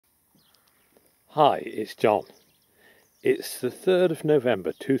Hi, it's John. It's the 3rd of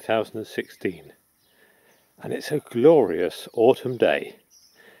November 2016 and it's a glorious autumn day,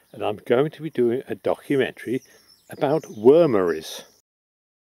 and I'm going to be doing a documentary about wormeries.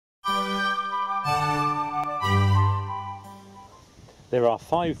 There are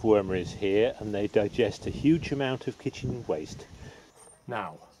 5 wormeries here and they digest a huge amount of kitchen waste.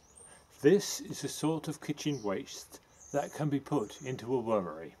 Now, this is the sort of kitchen waste that can be put into a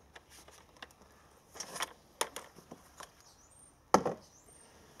wormery.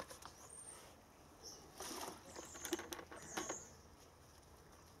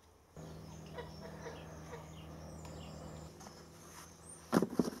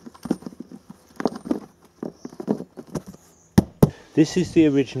 This is the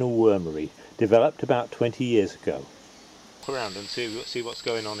original wormery, developed about 20 years ago. Look around and see what's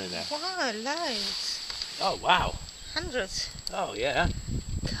going on in there. Wow, loads. Oh wow. Hundreds. Oh yeah.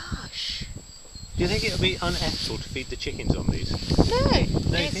 Gosh. Do you think it would be unethical to feed the chickens on these? No.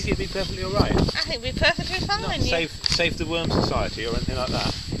 No, you think it'd be perfectly alright? I think it'd be perfectly fine. Not save the worm society or anything like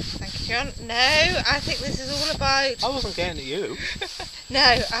that? Thank you, John. No, I think this is all about... I wasn't getting at you. No,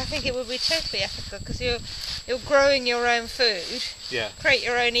 I think it would be totally ethical because you're growing your own food. Yeah. Create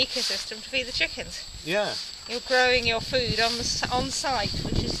your own ecosystem to feed the chickens. Yeah. You're growing your food on site,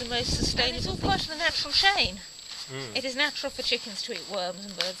 which is the most sustainable. It's all part of the natural chain. It is natural for chickens to eat worms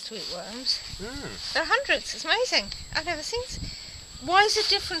and birds to eat worms. There are hundreds. It's amazing. I've never seen... Why is it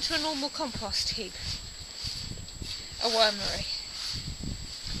different to a normal compost heap? A wormery.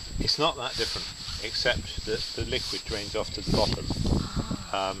 It's not that different, except that the liquid drains off to the bottom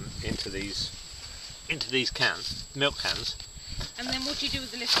into these cans, milk cans. And then what do you do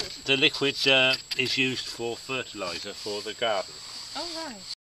with the liquid? The liquid is used for fertiliser for the garden. Oh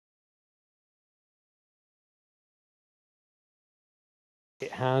right.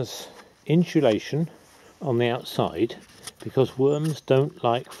 It has insulation on the outside because worms don't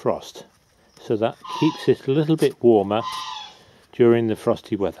like frost, so that keeps it a little bit warmer during the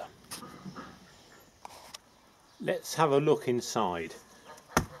frosty weather. Let's have a look inside.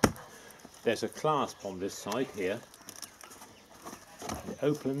 There's a clasp on this side here. It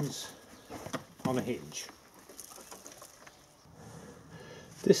opens on a hinge.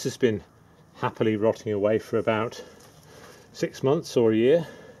 This has been happily rotting away for about 6 months or a year,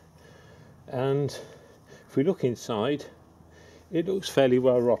 and if we look inside, it looks fairly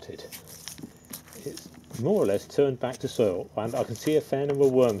well rotted. It's more or less turned back to soil, and I can see a fair number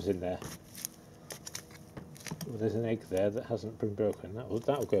of worms in there. Well, there's an egg there that hasn't been broken.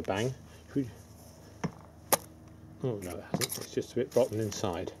 That'll go bang. Oh no, it hasn't. It's just a bit rotten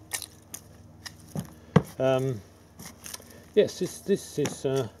inside. Yes, this is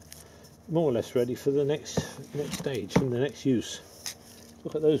more or less ready for the next stage and the next use.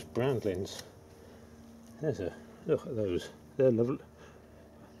 Look at those brandlings. Look at those. They're lovely.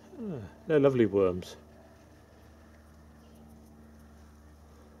 They're lovely worms.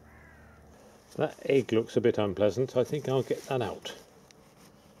 That egg looks a bit unpleasant. I think I'll get that out.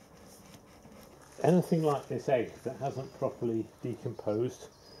 Anything like this egg that hasn't properly decomposed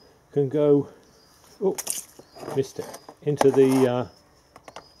can go, oh, missed it, into a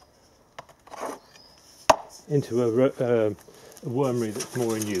wormery that's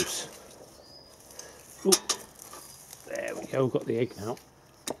more in use. Oh, there we go, got the egg now.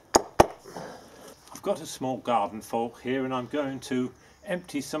 I've got a small garden fork here and I'm going to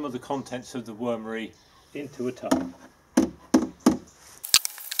empty some of the contents of the wormery into a tub.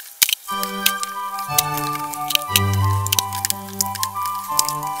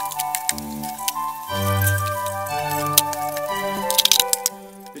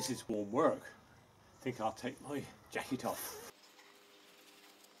 This is warm work. I think I'll take my jacket off.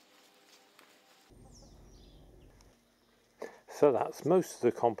 So that's most of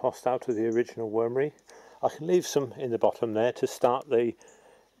the compost out of the original wormery. I can leave some in the bottom there to start the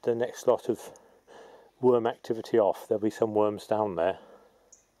next lot of worm activity off. There'll be some worms down there.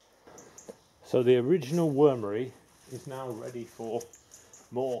 So the original wormery is now ready for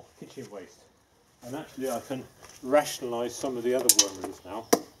more kitchen waste. And actually I can rationalise some of the other wormeries now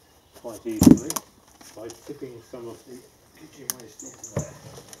quite easily by tipping some of the kitchen waste into there.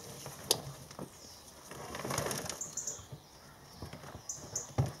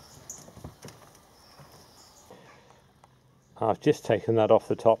 I've just taken that off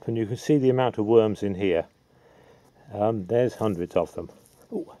the top and you can see the amount of worms in here. There's hundreds of them.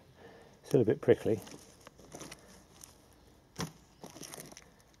 Ooh, still a bit prickly.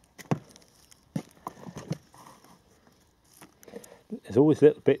 There's always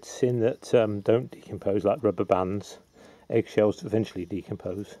little bits in that don't decompose, like rubber bands. Eggshells eventually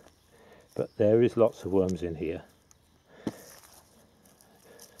decompose. but there is lots of worms in here.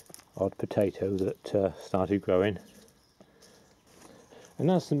 Odd potato that started growing. And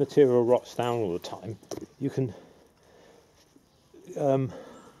as the material rots down all the time, you can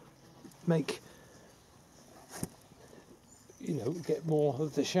get more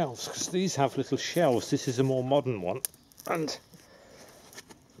of the shelves, because these have little shelves. This is a more modern one, and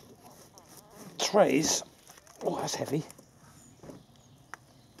trays. Oh, that's heavy.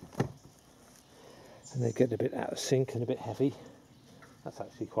 And they get a bit out of sync and a bit heavy. That's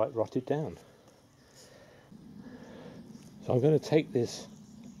actually quite rotted down. So I'm going to take this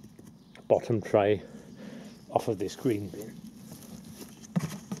bottom tray off of this green bin.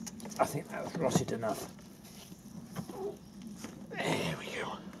 I think that's rotted enough. There we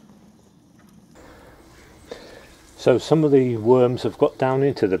go. So some of the worms have got down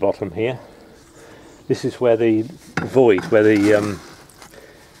into the bottom here. This is where the void, where the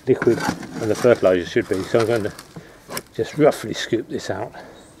liquid and the fertiliser should be. So I'm going to just roughly scoop this out.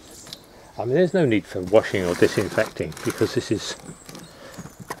 I mean, there's no need for washing or disinfecting, because this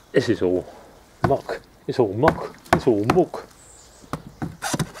is all muck. It's all muck. It's all muck.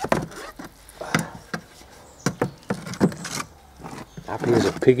 Happy as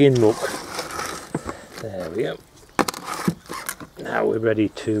a pig in muck. There we go. Now we're ready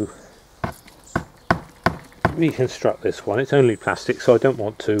to reconstruct this one. It's only plastic, so I don't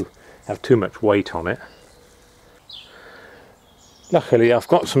want to have too much weight on it. Luckily I've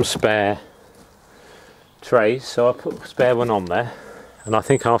got some spare trays, so I'll put a spare one on there, and I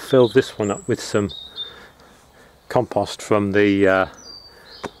think I'll fill this one up with some compost from the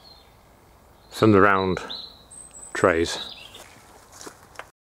round trays.